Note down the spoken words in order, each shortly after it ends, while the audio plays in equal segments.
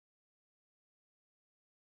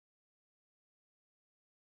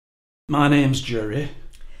My name's Jerry.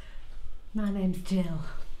 My name's Jill.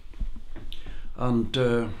 And,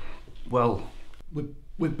 well,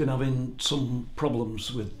 we've been having some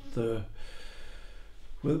problems with our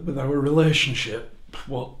relationship.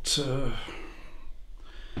 Well,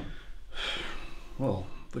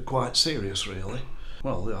 they're quite serious, really.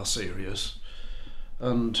 Well, they are serious.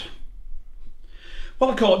 And,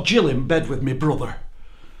 well, I caught Jill in bed with my brother.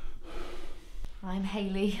 I'm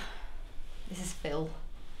Hayley. This is Phil.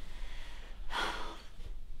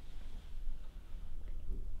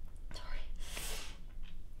 Sorry.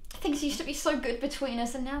 Things used to be so good between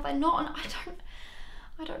us and now they're not, and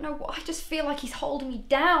I don't know what. I just feel like he's holding me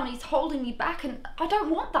down, he's holding me back, and I don't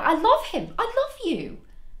want that. I love him. I love you.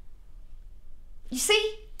 You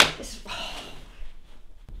see? This...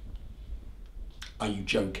 Are you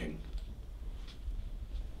joking?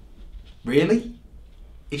 Really?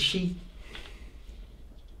 Is she?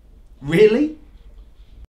 Really?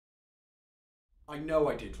 I know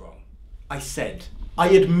I did wrong. I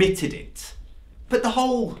admitted it. But the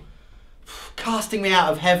whole casting me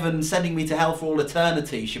out of heaven, sending me to hell for all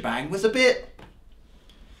eternity shebang was a bit...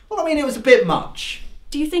 Well, I mean, it was a bit much.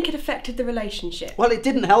 Do you think it affected the relationship? Well, it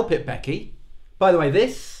didn't help it, Becky. By the way,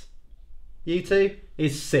 you two,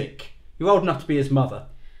 is sick. You're old enough to be his mother.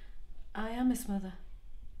 I am his mother.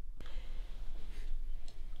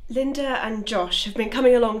 Linda and Josh have been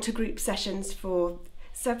coming along to group sessions for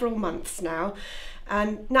several months now,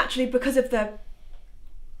 and naturally, because of the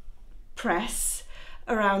press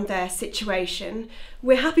around their situation,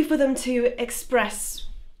 we're happy for them to express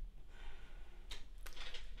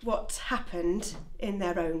what happened in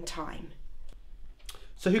their own time.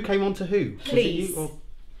 So who came on to who? Please. Was it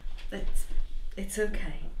you or... It's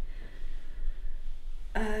okay.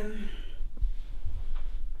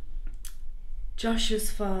 Josh's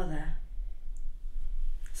father,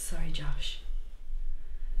 sorry Josh,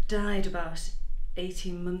 died about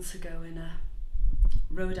 18 months ago in a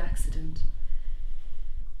road accident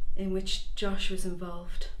in which Josh was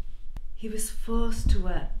involved. He was forced to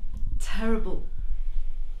wear terrible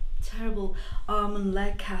arm and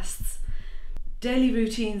leg casts. Daily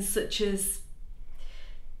routines such as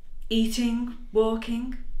eating,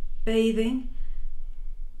 walking, bathing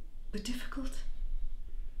were difficult.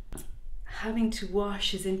 Having to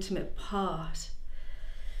wash his intimate part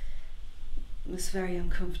was very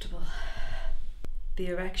uncomfortable. The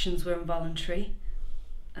erections were involuntary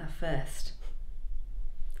at first,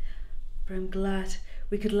 but I'm glad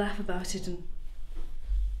we could laugh about it and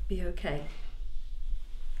be okay.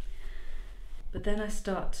 But then I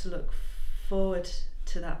start to look forward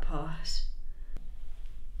to that part.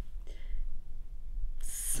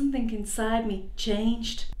 Something inside me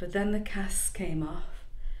changed, but then the casts came off.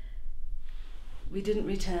 We didn't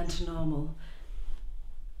return to normal.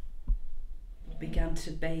 We began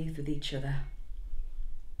to bathe with each other.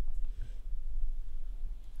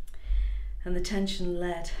 And the tension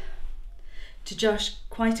led to Josh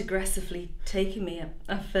quite aggressively taking me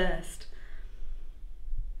at first.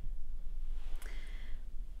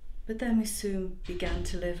 But then we soon began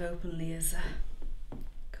to live openly as a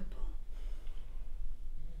couple.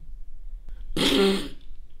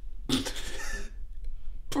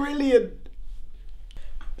 Brilliant.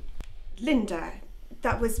 Linda,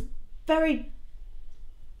 that was very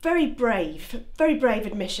brave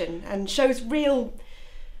admission and shows real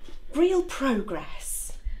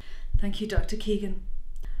progress. Thank you, Dr. Keegan.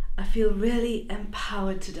 I feel really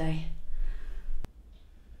empowered today.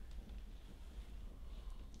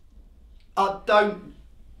 Don't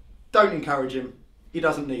encourage him. He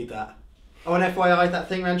doesn't need that. Oh, and FYI, that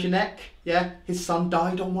thing around your neck, yeah? His son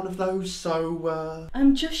died on one of those, so,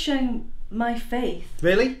 I'm just showing my faith.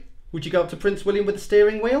 Really? Would you go up to Prince William with the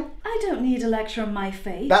steering wheel? I don't need a lecture on my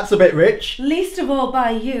faith. That's a bit rich. Least of all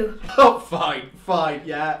by you. Oh, fine,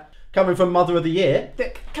 yeah. Coming from Mother of the Year.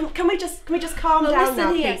 Look, can we just calm down listen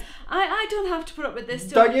now, here. please? I don't have to put up with this.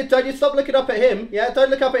 Don't you stop looking up at him. Yeah, don't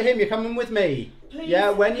look up at him. You're coming with me. Please,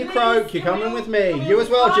 yeah, when you croak, you're coming with me. Camille, You as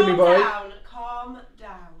well, Jimmy boy. Calm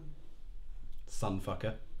down. Son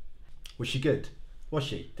fucker. Was she good? Was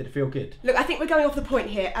she? Did it feel good? Look, I think we're going off the point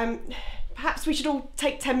here. Perhaps we should all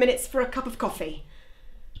take 10 minutes for a cup of coffee.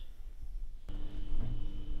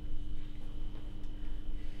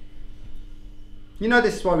 You know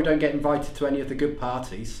this is why we don't get invited to any of the good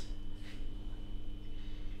parties.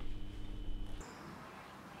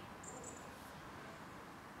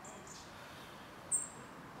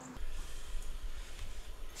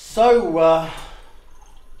 So,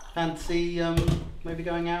 fancy maybe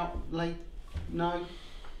going out late? No?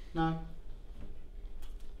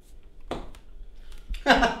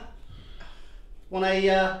 Want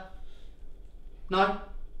a, no?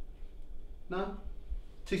 No?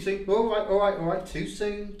 Too soon? Alright. Too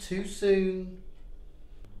soon.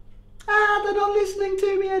 Ah, they're not listening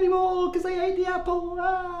to me anymore because they ate the apple.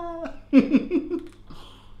 Ah.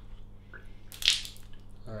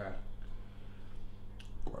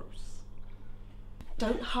 Gross.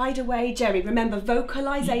 Don't hide away, Jerry. Remember,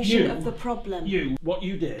 vocalisation of the problem. What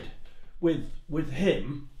you did with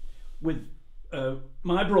him, with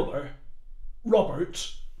my brother,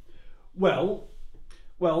 Robert, well,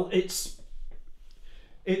 it's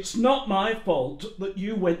not my fault that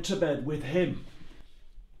you went to bed with him.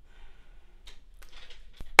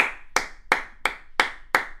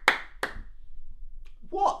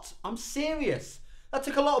 What? I'm serious. That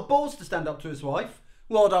took a lot of balls to stand up to his wife.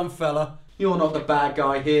 Well done, fella. You're not the bad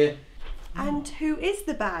guy here. And who is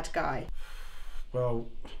the bad guy? Well,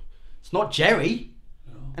 it's not Jerry.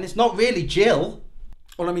 No. And it's not really Jill.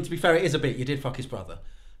 Well, I mean, to be fair, it is a bit. You did fuck his brother.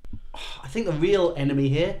 I think the real enemy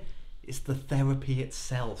here is the therapy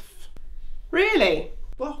itself. Really?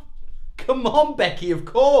 Well, come on, Becky, of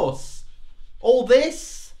course. All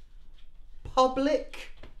this? Public?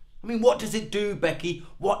 I mean, what does it do, Becky?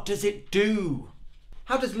 What does it do?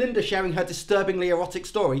 How does Linda sharing her disturbingly erotic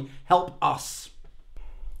story help us?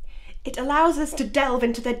 It allows us to delve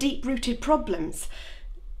into their deep-rooted problems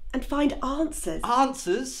and find answers.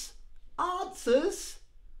 Answers? Answers?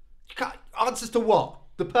 Answers to what?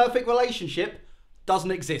 The perfect relationship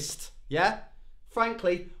doesn't exist, yeah?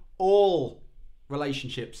 Frankly, all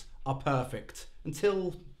relationships are perfect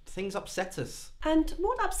until things upset us. And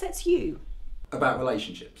what upsets you? About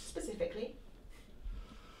relationships? Specifically?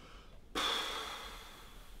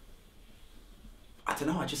 I don't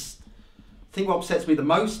know, I just think what upsets me the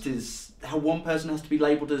most is how one person has to be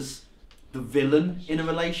labelled as the villain in a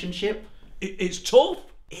relationship. It's tough.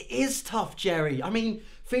 It is tough, Jerry. I mean,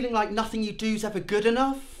 feeling like nothing you do is ever good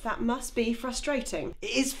enough. That must be frustrating.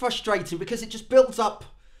 It is frustrating because it just builds up...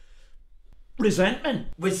 Resentment.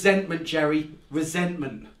 Resentment, Jerry.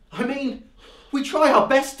 Resentment. I mean, we try our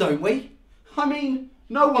best, don't we? I mean,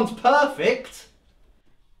 no one's perfect.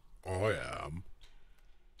 I am.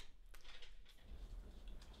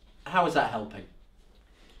 How is that helping?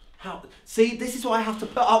 How? See, this is what I have to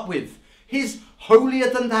put up with. His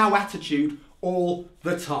holier-than-thou attitude all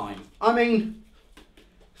the time. I mean,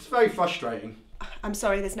 it's very frustrating. I'm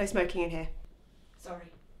sorry, there's no smoking in here. Sorry.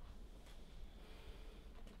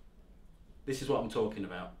 This is what I'm talking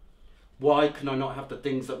about. Why can I not have the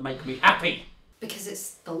things that make me happy? Because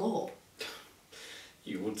it's the law.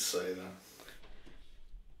 You would say that.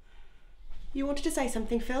 You wanted to say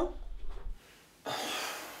something, Phil?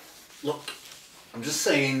 Look, I'm just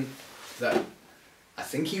saying that I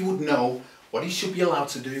think he would know what he should be allowed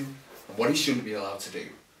to do and what he shouldn't be allowed to do.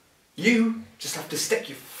 You just have to stick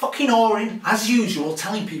your fucking oar in, as usual,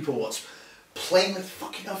 telling people what's plainly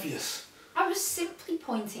fucking obvious. I was simply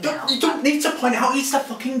pointing out. You don't need to point out, he's the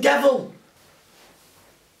fucking devil.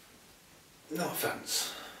 No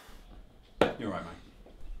offence. You're right, mate.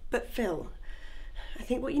 But Phil, I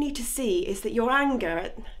think what you need to see is that your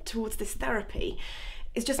anger towards this therapy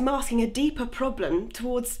is just masking a deeper problem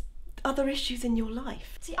towards other issues in your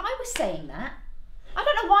life. See, I was saying that. I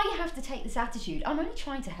don't know why you have to take this attitude. I'm only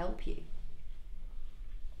trying to help you.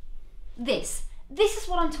 This is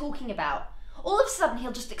what I'm talking about. All of a sudden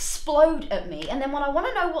he'll just explode at me, and then when I want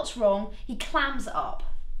to know what's wrong, he clams up.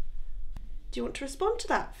 Do you want to respond to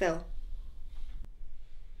that, Phil?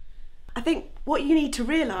 I think what you need to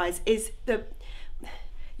realise is that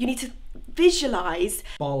you need to visualise...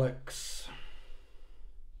 Bollocks.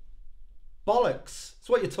 Bollocks. That's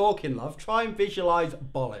what you're talking, love. Try and visualise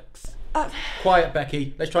bollocks. Quiet,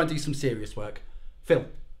 Becky. Let's try and do some serious work. Phil,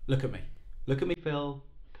 look at me. Look at me, Phil.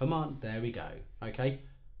 Come on. There we go. Okay?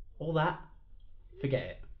 All that, forget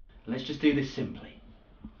it. Let's just do this simply.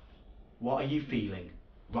 What are you feeling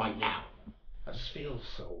right now? I just feel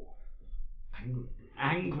so angry.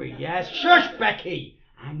 Angry, yes. Shush, Becky!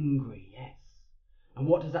 Angry, yes. And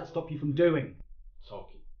what does that stop you from doing?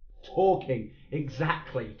 Talking. Talking.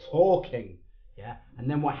 Exactly. Talking. Yeah? And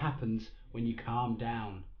then what happens when you calm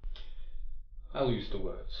down? I'll use the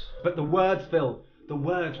words. But the words, Phil. The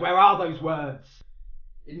words. Where are those words?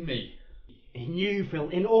 In me. In you, Phil.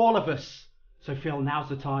 In all of us. So, Phil, now's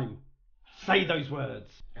the time. Say those words.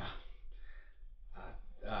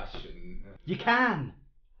 I shouldn't. You can.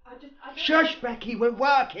 Shush, Becky. We're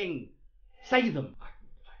working. Say them. I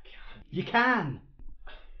can't. You can.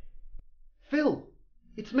 Phil,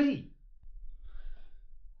 it's me.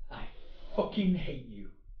 I fucking hate you.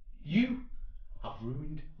 You have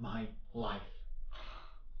ruined my life.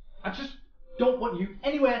 I just don't want you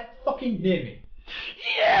anywhere fucking near me.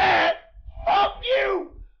 Yeah! Fuck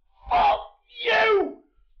you! Fuck you!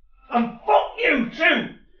 And fuck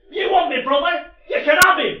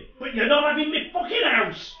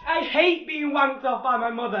by my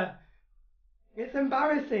mother. It's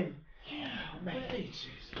embarrassing. Mate.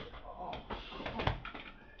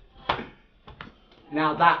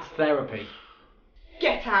 Now that's therapy.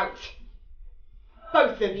 Get out.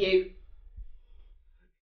 Both of you.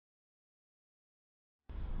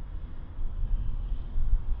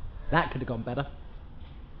 That could have gone better.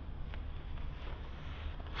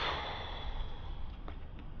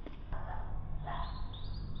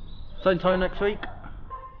 Same time next week.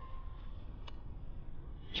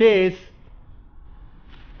 Cheers.